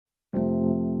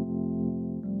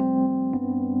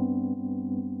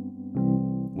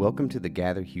Welcome to the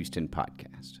Gather Houston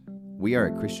podcast. We are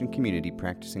a Christian community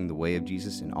practicing the way of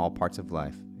Jesus in all parts of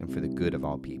life and for the good of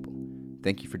all people.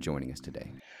 Thank you for joining us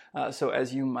today. So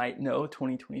as you might know,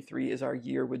 2023 is our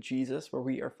year with Jesus, where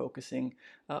we are focusing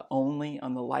only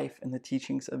on the life and the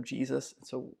teachings of Jesus.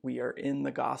 So we are in the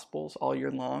Gospels all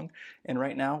year long. And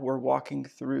right now we're walking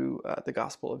through the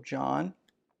Gospel of John.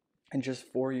 And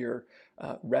just for your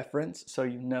reference, so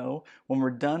you know, when we're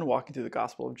done walking through the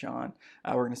Gospel of John,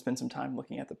 we're going to spend some time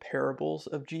looking at the parables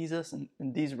of Jesus. And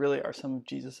these really are some of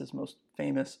Jesus's most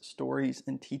famous stories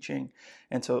and teaching.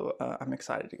 And so I'm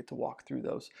excited to get to walk through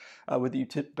those with you.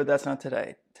 But that's not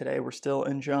today. Today we're still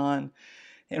in John.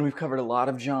 And we've covered a lot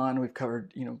of John. We've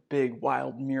covered, big,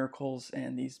 wild miracles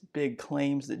and these big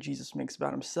claims that Jesus makes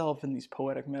about himself and these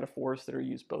poetic metaphors that are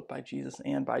used both by Jesus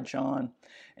and by John.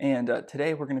 And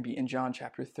today we're going to be in John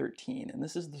chapter 13. And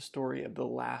this is the story of the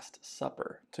Last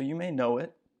Supper. So you may know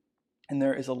it. And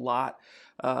there is a lot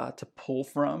to pull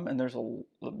from. And there's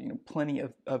plenty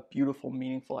of beautiful,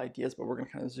 meaningful ideas. But we're going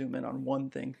to kind of zoom in on one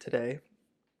thing today.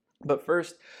 But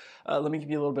first, let me give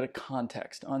you a little bit of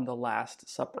context on the Last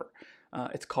Supper.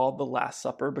 It's called the Last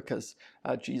Supper because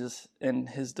Jesus and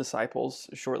his disciples,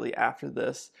 shortly after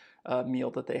this meal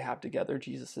that they have together,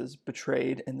 Jesus is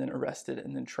betrayed and then arrested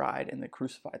and then tried and then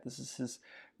crucified. This is his,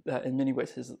 in many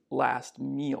ways, his last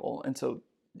meal. And so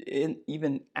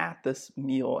even at this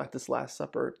meal, at this Last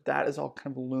Supper, that is all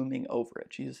kind of looming over it.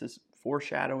 Jesus is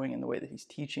foreshadowing in the way that he's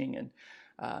teaching and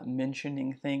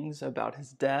mentioning things about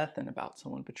his death and about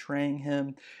someone betraying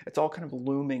him. It's all kind of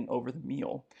looming over the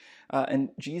meal. And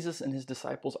Jesus and his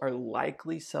disciples are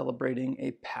likely celebrating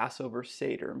a Passover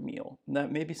Seder meal. And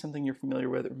that may be something you're familiar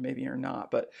with, or maybe you're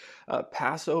not, but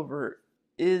Passover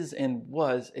is and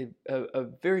was a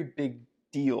very big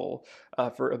deal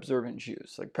for observant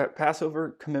Jews. Like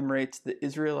Passover commemorates the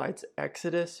Israelites'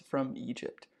 exodus from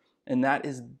Egypt. And that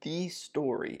is the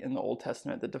story in the Old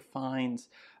Testament that defines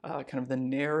kind of the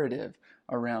narrative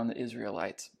around the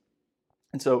Israelites.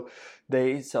 And so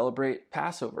they celebrate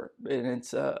Passover, and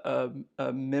it's a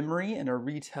memory and a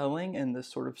retelling and this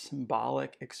sort of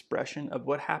symbolic expression of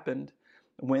what happened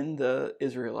when the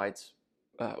Israelites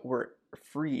were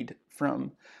freed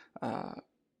from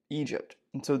Egypt.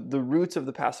 And so the roots of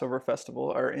the Passover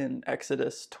festival are in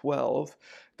Exodus 12.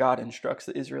 God instructs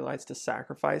the Israelites to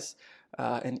sacrifice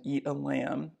and eat a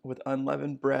lamb with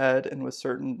unleavened bread and with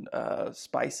certain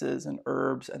spices and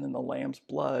herbs, and then the lamb's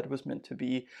blood was meant to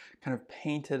be kind of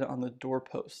painted on the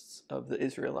doorposts of the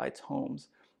Israelites' homes.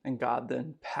 And God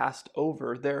then passed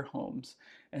over their homes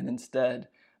and instead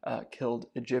killed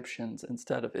Egyptians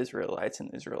instead of Israelites, and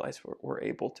the Israelites were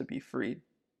able to be freed.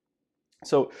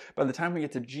 So by the time we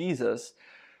get to Jesus,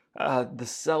 the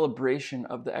celebration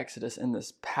of the Exodus in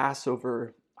this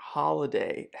Passover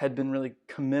holiday had been really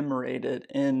commemorated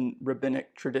in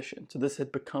rabbinic tradition. So this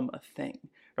had become a thing,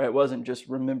 right? It wasn't just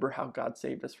remember how God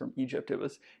saved us from Egypt. It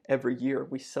was every year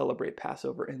we celebrate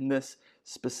Passover in this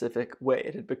specific way.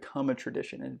 It had become a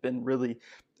tradition. It had been really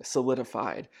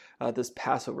solidified, this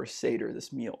Passover Seder,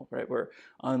 this meal, right, where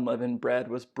unleavened bread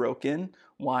was broken,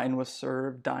 wine was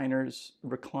served, diners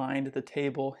reclined at the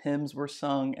table, hymns were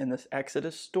sung, and this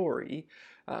Exodus story,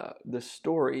 the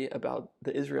story about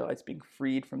the Israelites being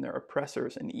freed from their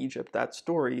oppressors in Egypt, that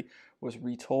story was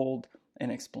retold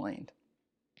and explained.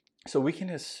 So we can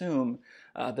assume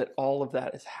that all of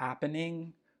that is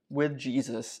happening with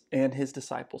Jesus and his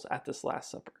disciples at this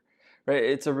Last Supper. Right?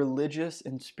 It's a religious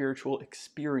and spiritual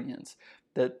experience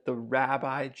that the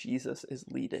rabbi Jesus is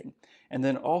leading. And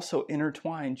then also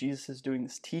intertwined, Jesus is doing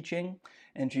this teaching,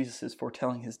 and Jesus is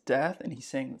foretelling his death, and he's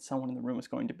saying that someone in the room is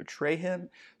going to betray him.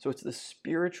 So it's this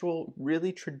spiritual,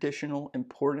 really traditional,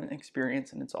 important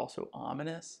experience, and it's also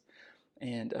ominous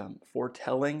and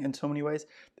foretelling in so many ways.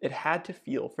 It had to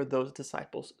feel for those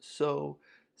disciples so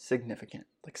significant,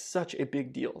 like such a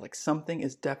big deal, like something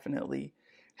is definitely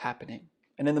happening.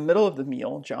 And in the middle of the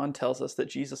meal, John tells us that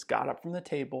Jesus got up from the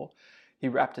table, he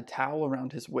wrapped a towel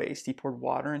around his waist, he poured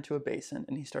water into a basin,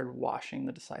 and he started washing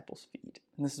the disciples' feet.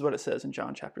 And this is what it says in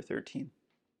John chapter 13.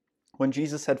 When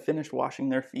Jesus had finished washing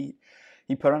their feet,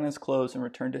 he put on his clothes and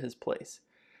returned to his place.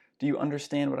 "Do you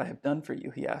understand what I have done for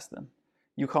you?" he asked them.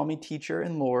 "You call me teacher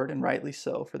and Lord, and rightly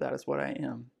so, for that is what I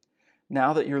am.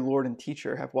 Now that your Lord and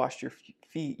teacher have washed your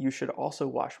feet, you should also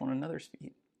wash one another's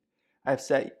feet. I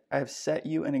have set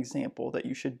you an example that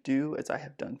you should do as I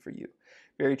have done for you.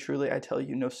 Very truly, I tell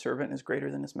you, no servant is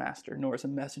greater than his master, nor is a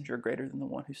messenger greater than the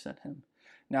one who sent him.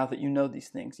 Now that you know these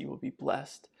things, you will be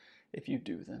blessed if you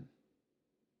do them."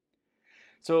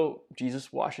 So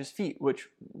Jesus washes feet, which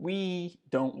we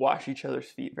don't wash each other's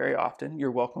feet very often. You're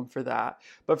welcome for that.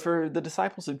 But for the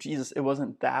disciples of Jesus, it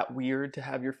wasn't that weird to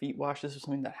have your feet washed. This was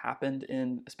something that happened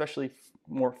in especially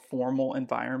more formal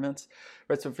environments,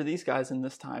 right? So for these guys in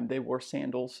this time, they wore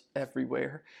sandals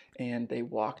everywhere and they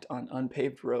walked on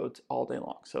unpaved roads all day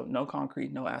long. So no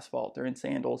concrete, no asphalt. They're in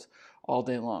sandals all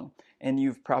day long. And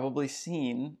you've probably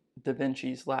seen Da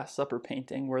Vinci's Last Supper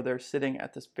painting where they're sitting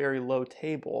at this very low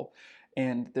table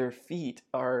and their feet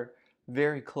are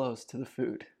very close to the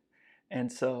food. And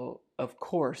so, of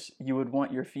course, you would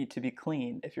want your feet to be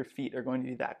clean if your feet are going to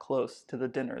be that close to the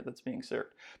dinner that's being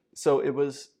served. So it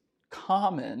was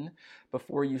common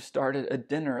before you started a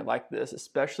dinner like this,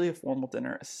 especially a formal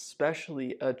dinner,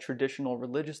 especially a traditional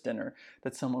religious dinner,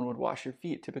 that someone would wash your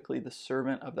feet. Typically, the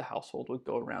servant of the household would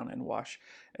go around and wash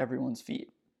everyone's feet.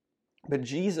 But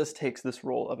Jesus takes this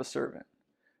role of a servant,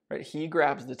 right? He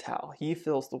grabs the towel, he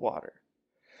fills the water.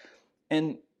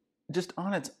 And just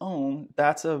on its own,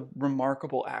 that's a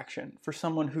remarkable action for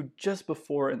someone who just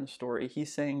before in the story,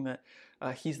 he's saying that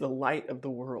he's the light of the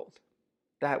world,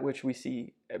 that which we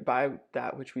see, by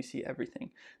that which we see everything,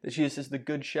 that Jesus is the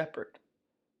good shepherd,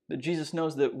 that Jesus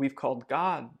knows that we've called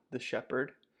God the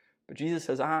shepherd, but Jesus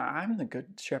says, I'm the good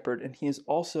shepherd, and he is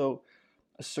also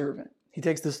a servant. He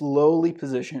takes this lowly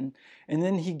position, and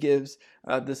then he gives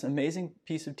this amazing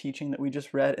piece of teaching that we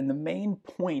just read. And the main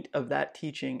point of that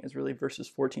teaching is really verses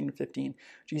 14 and 15.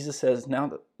 Jesus says,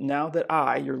 now that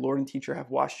I, your Lord and teacher, have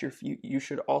washed your feet, you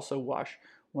should also wash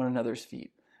one another's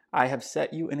feet. I have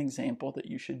set you an example that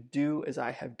you should do as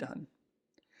I have done.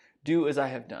 Do as I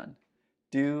have done.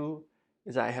 Do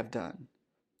as I have done.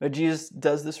 But Jesus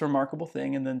does this remarkable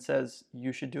thing and then says,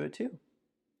 you should do it too.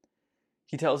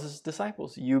 He tells his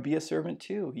disciples, you be a servant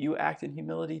too. You act in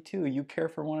humility too. You care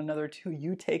for one another too.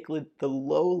 You take the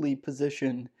lowly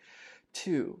position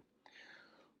too.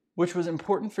 Which was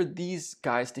important for these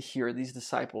guys to hear, these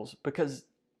disciples, because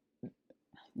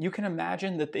you can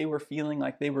imagine that they were feeling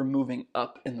like they were moving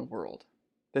up in the world,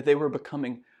 that they were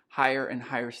becoming higher and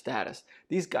higher status.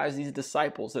 These guys, these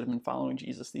disciples that have been following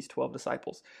Jesus, these 12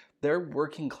 disciples, they're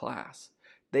working class.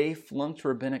 They flunked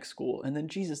rabbinic school. And then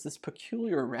Jesus, this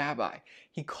peculiar rabbi,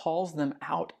 he calls them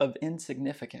out of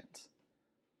insignificance.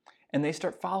 And they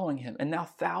start following him. And now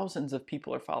thousands of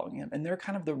people are following him. And they're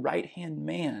kind of the right-hand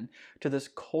man to this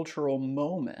cultural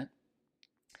moment.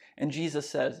 And Jesus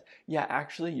says, yeah,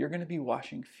 actually, you're going to be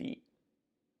washing feet.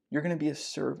 You're going to be a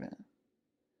servant.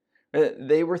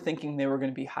 They were thinking they were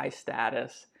going to be high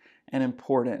status and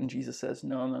important. And Jesus says,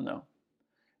 no.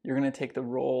 You're going to take the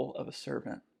role of a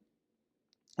servant.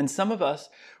 And some of us,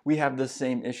 we have the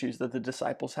same issues that the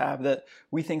disciples have, that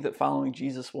we think that following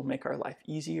Jesus will make our life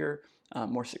easier,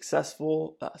 more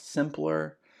successful,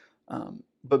 simpler.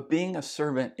 But being a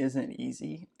servant isn't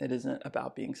easy. It isn't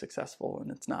about being successful, and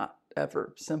it's not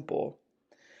ever simple.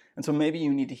 And so maybe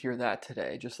you need to hear that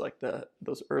today, just like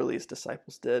those earliest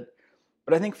disciples did.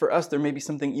 But I think for us, there may be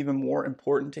something even more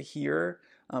important to hear,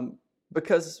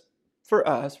 because for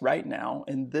us right now,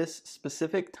 in this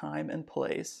specific time and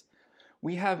place,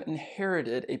 we have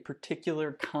inherited a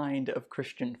particular kind of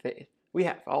Christian faith. We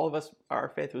have. All of us, our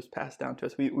faith was passed down to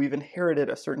us. We've inherited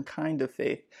a certain kind of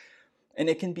faith. And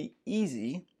it can be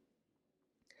easy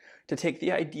to take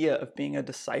the idea of being a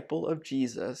disciple of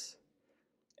Jesus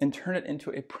and turn it into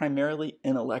a primarily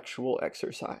intellectual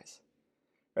exercise.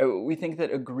 Right? We think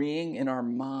that agreeing in our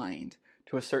mind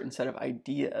to a certain set of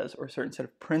ideas or a certain set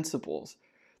of principles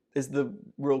is the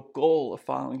real goal of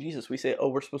following Jesus. We say,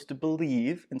 we're supposed to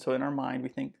believe. And so in our mind, we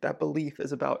think that belief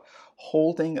is about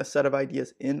holding a set of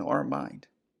ideas in our mind.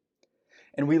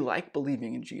 And we like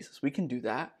believing in Jesus. We can do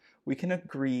that. We can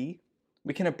agree.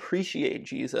 We can appreciate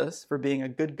Jesus for being a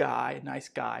good guy, nice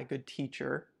guy, good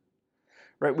teacher.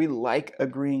 Right? We like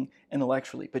agreeing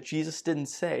intellectually. But Jesus didn't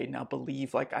say, now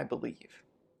believe like I believe.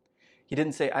 He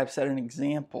didn't say, I've set an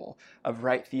example of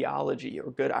right theology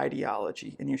or good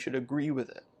ideology, and you should agree with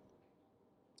it.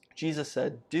 Jesus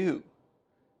said, do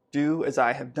as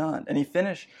I have done. And he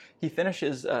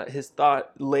finishes his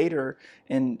thought later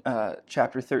in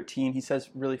chapter 13. He says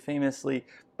really famously,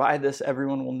 by this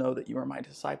everyone will know that you are my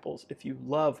disciples if you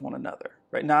love one another.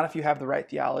 Right? Not if you have the right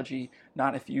theology,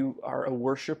 not if you are a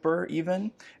worshiper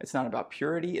even. It's not about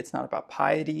purity. It's not about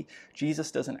piety.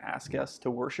 Jesus doesn't ask us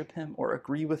to worship him or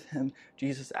agree with him.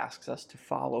 Jesus asks us to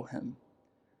follow him.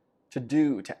 To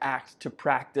do, to act, to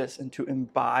practice, and to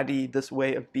embody this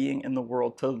way of being in the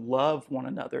world, to love one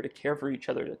another, to care for each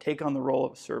other, to take on the role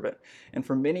of a servant. And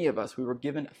for many of us, we were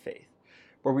given a faith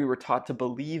where we were taught to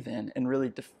believe in and really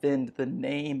defend the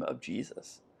name of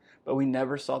Jesus, but we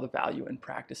never saw the value in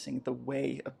practicing the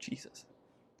way of Jesus.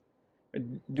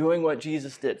 Doing what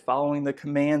Jesus did, following the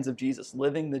commands of Jesus,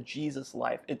 living the Jesus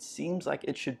life. It seems like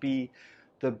it should be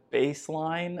the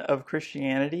baseline of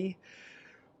Christianity.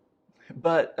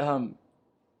 But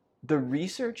the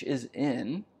research is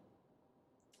in,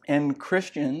 and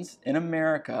Christians in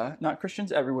America, not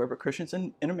Christians everywhere, but Christians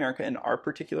in America, in our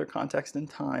particular context and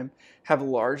time, have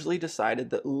largely decided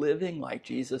that living like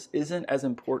Jesus isn't as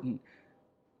important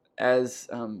as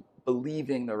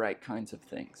believing the right kinds of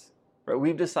things. Right?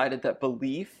 We've decided that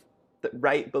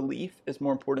right belief is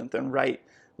more important than right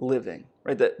living.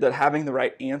 Right? That having the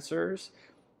right answers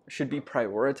should be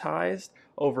prioritized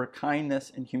over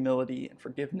kindness and humility and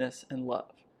forgiveness and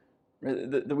love.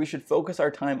 That we should focus our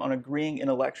time on agreeing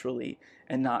intellectually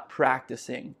and not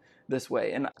practicing this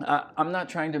way. And I'm not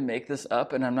trying to make this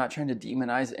up, and I'm not trying to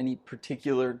demonize any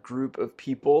particular group of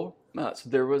people. So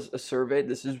there was a survey,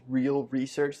 this is real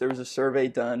research, there was a survey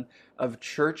done of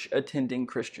church attending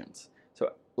Christians.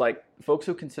 So like folks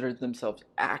who consider themselves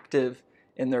active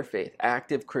in their faith,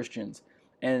 active Christians.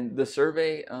 And the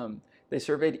survey, they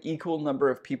surveyed equal number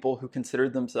of people who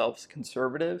considered themselves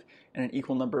conservative and an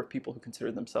equal number of people who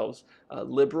considered themselves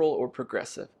liberal or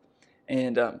progressive.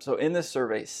 And so in this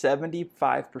survey,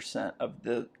 75% of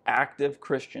the active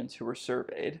Christians who were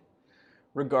surveyed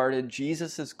regarded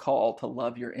Jesus' call to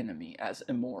love your enemy as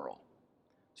immoral.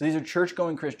 So these are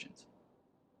church-going Christians.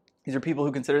 These are people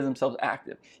who consider themselves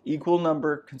active. Equal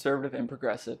number, conservative and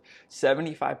progressive.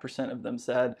 75% of them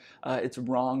said it's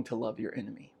wrong to love your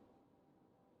enemy.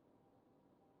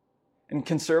 And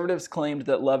conservatives claimed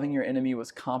that loving your enemy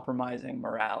was compromising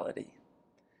morality.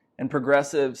 And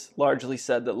progressives largely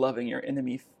said that loving your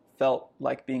enemy felt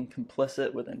like being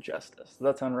complicit with injustice. So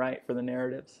that's unright for the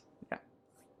narratives. Yeah.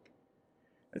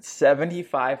 It's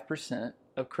 75%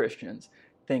 of Christians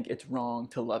think it's wrong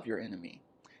to love your enemy.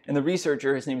 And the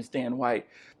researcher, his name is Dan White,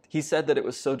 he said that it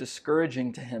was so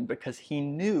discouraging to him because he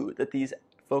knew that these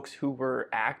folks who were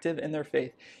active in their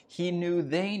faith, he knew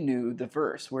they knew the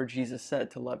verse where Jesus said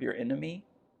to love your enemy.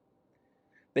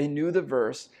 They knew the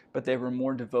verse, but they were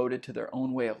more devoted to their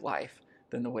own way of life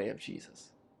than the way of Jesus.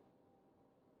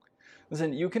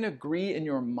 Listen, you can agree in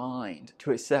your mind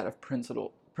to a set of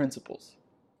principles.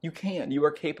 You can, you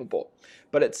are capable.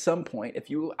 But at some point, if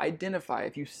you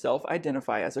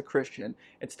self-identify as a Christian,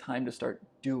 it's time to start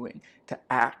doing, to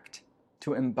act,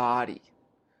 to embody.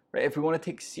 Right? If we want to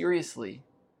take seriously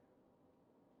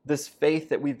this faith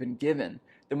that we've been given,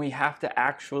 then we have to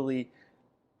actually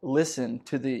listen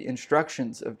to the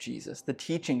instructions of Jesus, the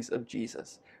teachings of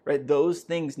Jesus, right? Those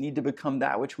things need to become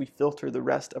that which we filter the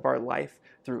rest of our life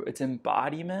through. It's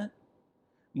embodiment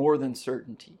more than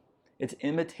certainty. It's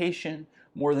imitation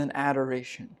more than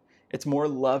adoration. It's more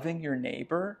loving your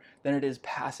neighbor than it is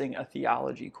passing a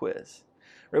theology quiz.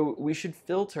 Right? We should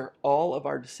filter all of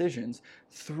our decisions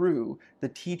through the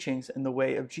teachings and the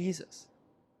way of Jesus.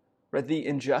 Right? The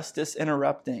injustice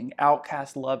interrupting,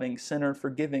 outcast loving, sinner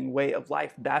forgiving way of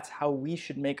life. That's how we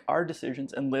should make our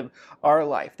decisions and live our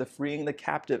life. The freeing the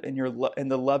captive and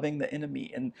the loving the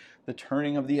enemy and the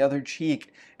turning of the other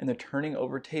cheek and the turning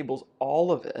over tables.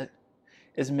 All of it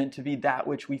is meant to be that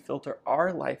which we filter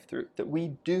our life through. That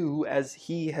we do as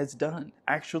he has done.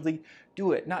 Actually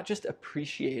do it. Not just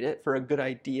appreciate it for a good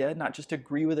idea. Not just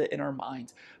agree with it in our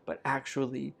minds. But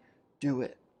actually do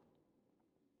it.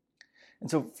 And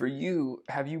so for you,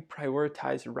 have you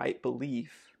prioritized right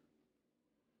belief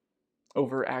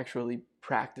over actually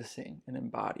practicing and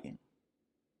embodying?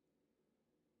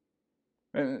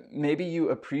 Maybe you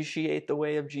appreciate the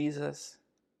way of Jesus,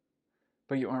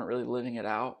 but you aren't really living it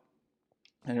out.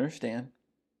 I understand.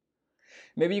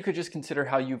 Maybe you could just consider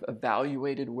how you've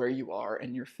evaluated where you are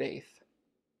in your faith.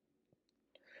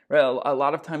 Right? A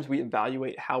lot of times we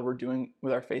evaluate how we're doing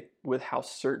with our faith with how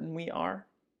certain we are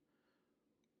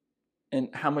and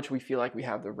how much we feel like we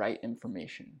have the right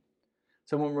information.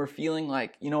 So when we're feeling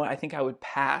like, you know what, I think I would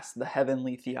pass the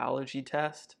heavenly theology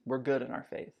test, we're good in our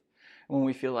faith. And when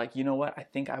we feel like, you know what, I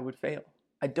think I would fail.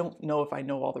 I don't know if I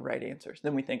know all the right answers.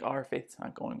 Then we think, our faith's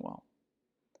not going well.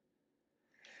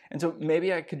 And so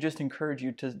maybe I could just encourage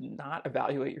you to not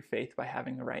evaluate your faith by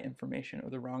having the right information or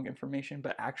the wrong information,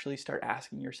 but actually start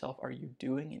asking yourself, are you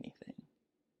doing anything?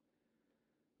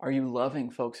 Are you loving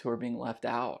folks who are being left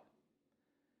out?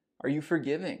 Are you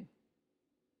forgiving?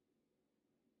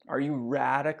 Are you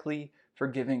radically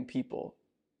forgiving people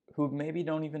who maybe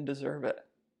don't even deserve it?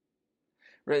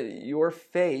 Right? Your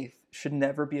faith should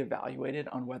never be evaluated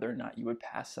on whether or not you would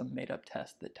pass some made-up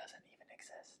test that doesn't even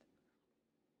exist.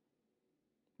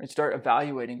 Right? Start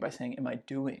evaluating by saying, am I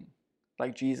doing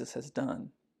like Jesus has done?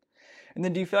 And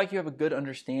then do you feel like you have a good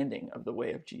understanding of the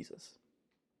way of Jesus?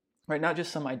 right? Not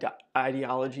just some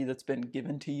ideology that's been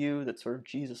given to you that's sort of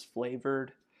Jesus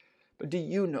flavored, but do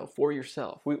you know for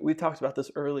yourself? We talked about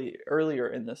this earlier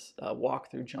in this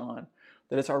walk through John,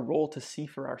 that it's our role to see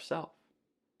for ourselves,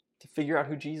 to figure out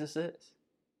who Jesus is.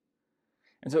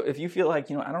 And so if you feel like,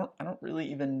 I don't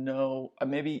really even know,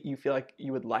 maybe you feel like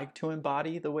you would like to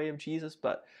embody the way of Jesus,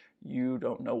 but you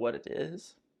don't know what it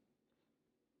is.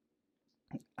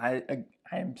 I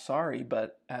am sorry,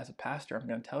 but as a pastor, I'm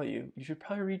going to tell you, you should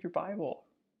probably read your Bible.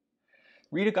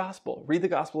 Read a gospel. Read the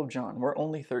Gospel of John. We're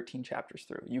only 13 chapters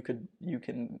through. You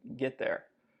can get there.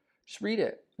 Just read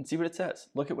it and see what it says.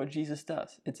 Look at what Jesus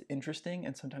does. It's interesting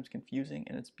and sometimes confusing,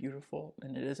 and it's beautiful,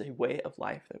 and it is a way of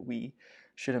life that we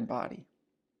should embody.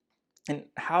 And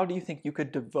how do you think you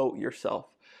could devote yourself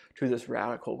to this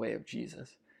radical way of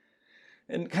Jesus?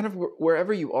 And kind of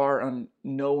wherever you are on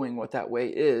knowing what that way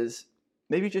is,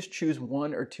 maybe just choose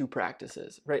one or two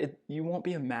practices, right? You won't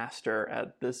be a master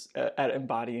at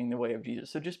embodying the way of Jesus.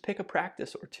 So just pick a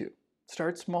practice or two.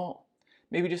 Start small.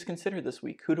 Maybe just consider this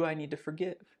week, who do I need to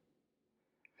forgive?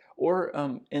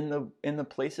 Or in the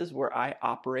places where I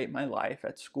operate my life,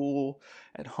 at school,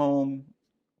 at home,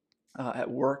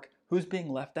 at work, who's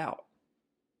being left out?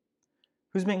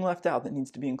 Who's being left out that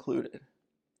needs to be included?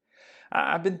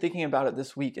 I've been thinking about it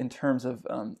this week in terms of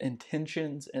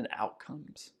intentions and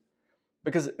outcomes.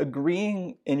 Because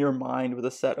agreeing in your mind with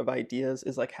a set of ideas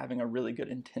is like having a really good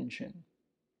intention.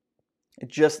 It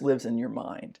just lives in your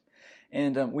mind.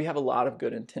 And we have a lot of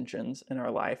good intentions in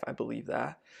our life, I believe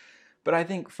that. But I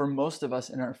think for most of us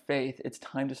in our faith, it's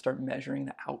time to start measuring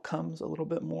the outcomes a little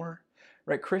bit more.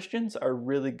 Right? Christians are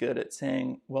really good at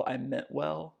saying, well, I meant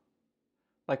well.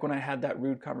 Like when I had that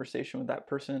rude conversation with that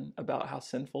person about how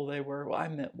sinful they were, well, I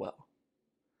meant well.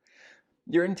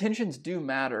 Your intentions do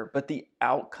matter, but the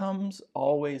outcomes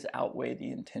always outweigh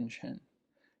the intention.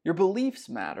 Your beliefs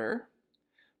matter,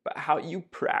 but how you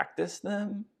practice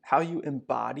them, how you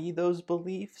embody those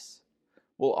beliefs,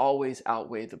 will always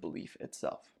outweigh the belief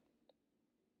itself.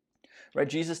 Right?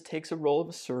 Jesus takes a role of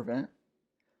a servant,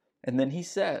 and then he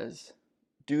says,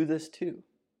 do this too.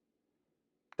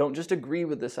 Don't just agree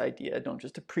with this idea. Don't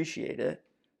just appreciate it.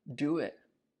 Do it.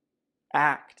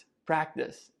 Act,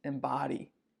 practice,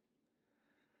 embody.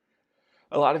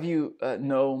 A lot of you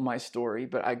know my story,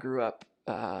 but I grew up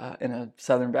in a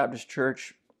Southern Baptist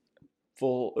church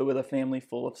with a family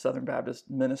full of Southern Baptist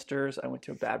ministers. I went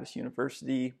to a Baptist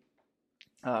university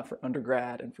for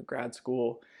undergrad and for grad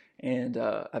school, and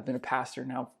I've been a pastor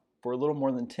now for a little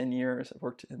more than 10 years. I've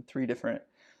worked in 3 different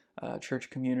church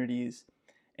communities,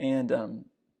 and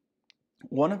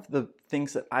one of the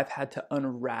things that I've had to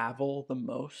unravel the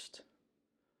most,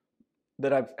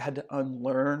 that I've had to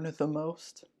unlearn the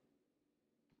most,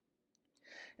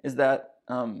 is that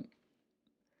the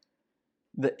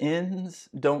ends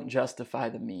don't justify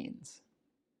the means.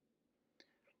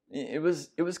 It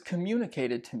was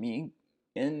communicated to me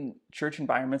in church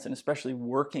environments, and especially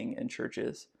working in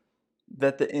churches,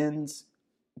 that the ends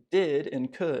did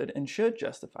and could and should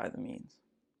justify the means.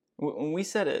 When we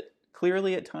said it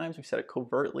clearly at times, we said it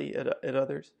covertly at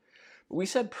others, but we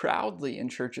said proudly in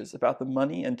churches about the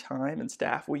money and time and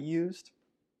staff we used,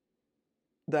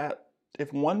 that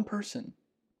if one person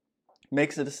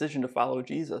makes a decision to follow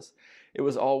Jesus, it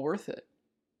was all worth it.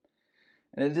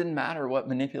 And it didn't matter what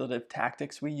manipulative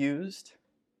tactics we used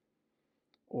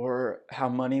or how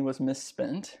money was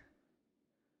misspent.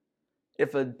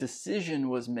 If a decision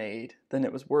was made, then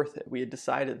it was worth it. We had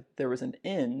decided there was an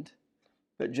end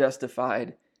that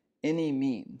justified any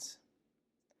means.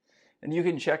 And you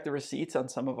can check the receipts on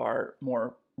some of our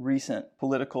more recent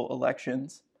political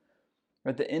elections.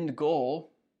 But the end goal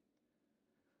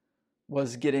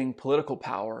was getting political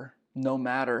power, no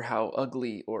matter how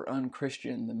ugly or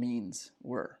unchristian the means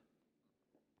were.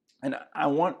 And I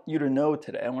want you to know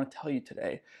today, I want to tell you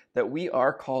today, that we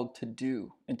are called to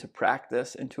do and to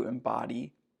practice and to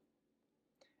embody.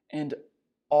 And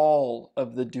all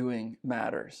of the doing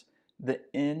matters. The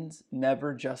ends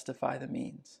never justify the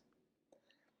means.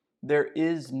 There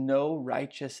is no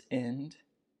righteous end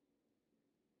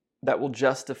that will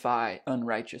justify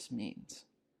unrighteous means.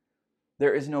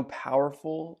 There is no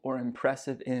powerful or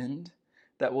impressive end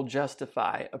that will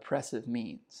justify oppressive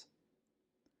means.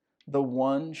 The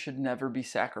one should never be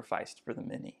sacrificed for the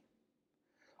many.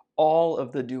 All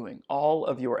of the doing, all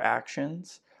of your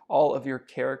actions, all of your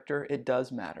character, it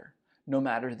does matter, no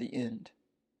matter the end.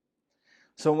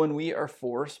 So when we are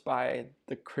forced by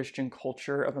the Christian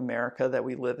culture of America that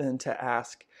we live in to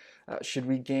ask, should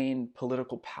we gain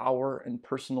political power and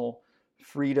personal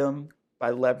freedom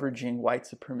by leveraging white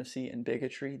supremacy and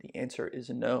bigotry? The answer is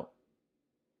no.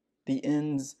 The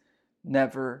ends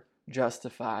never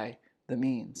justify the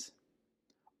means.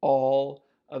 All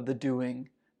of the doing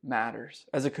matters.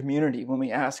 As a community, when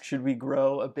we ask, should we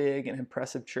grow a big and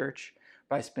impressive church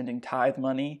by spending tithe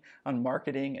money on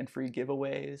marketing and free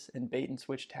giveaways and bait and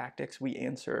switch tactics, we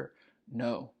answer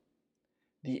no.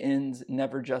 The ends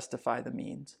never justify the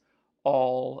means.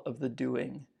 All of the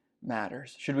doing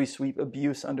matters. Should we sweep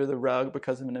abuse under the rug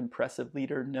because of an impressive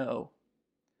leader? No.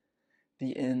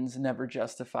 The ends never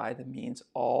justify the means.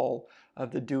 All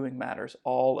of the doing matters.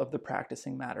 All of the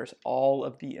practicing matters. All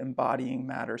of the embodying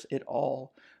matters. It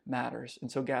all matters.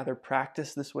 And so gather,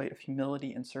 practice this way of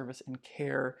humility and service and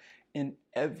care in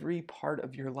every part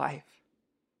of your life.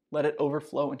 Let it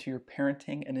overflow into your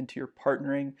parenting and into your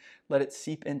partnering. Let it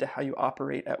seep into how you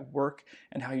operate at work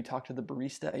and how you talk to the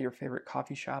barista at your favorite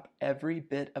coffee shop. Every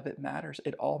bit of it matters.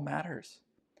 It all matters.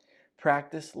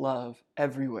 Practice love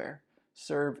everywhere.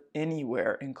 Serve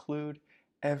anywhere. Include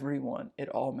everyone. It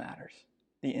all matters.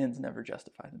 The ends never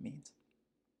justify the means.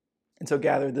 And so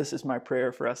gather, this is my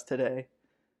prayer for us today.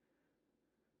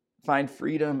 Find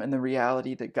freedom in the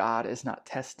reality that God is not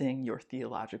testing your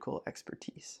theological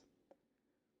expertise.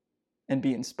 And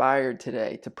be inspired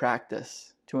today to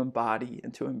practice, to embody,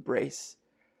 and to embrace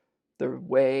the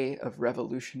way of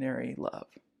revolutionary love.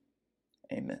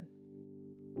 Amen.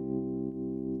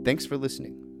 Thanks for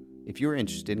listening. If you are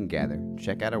interested in Gather,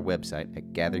 check out our website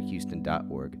at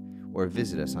gatherhouston.org or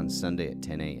visit us on Sunday at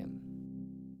 10 a.m.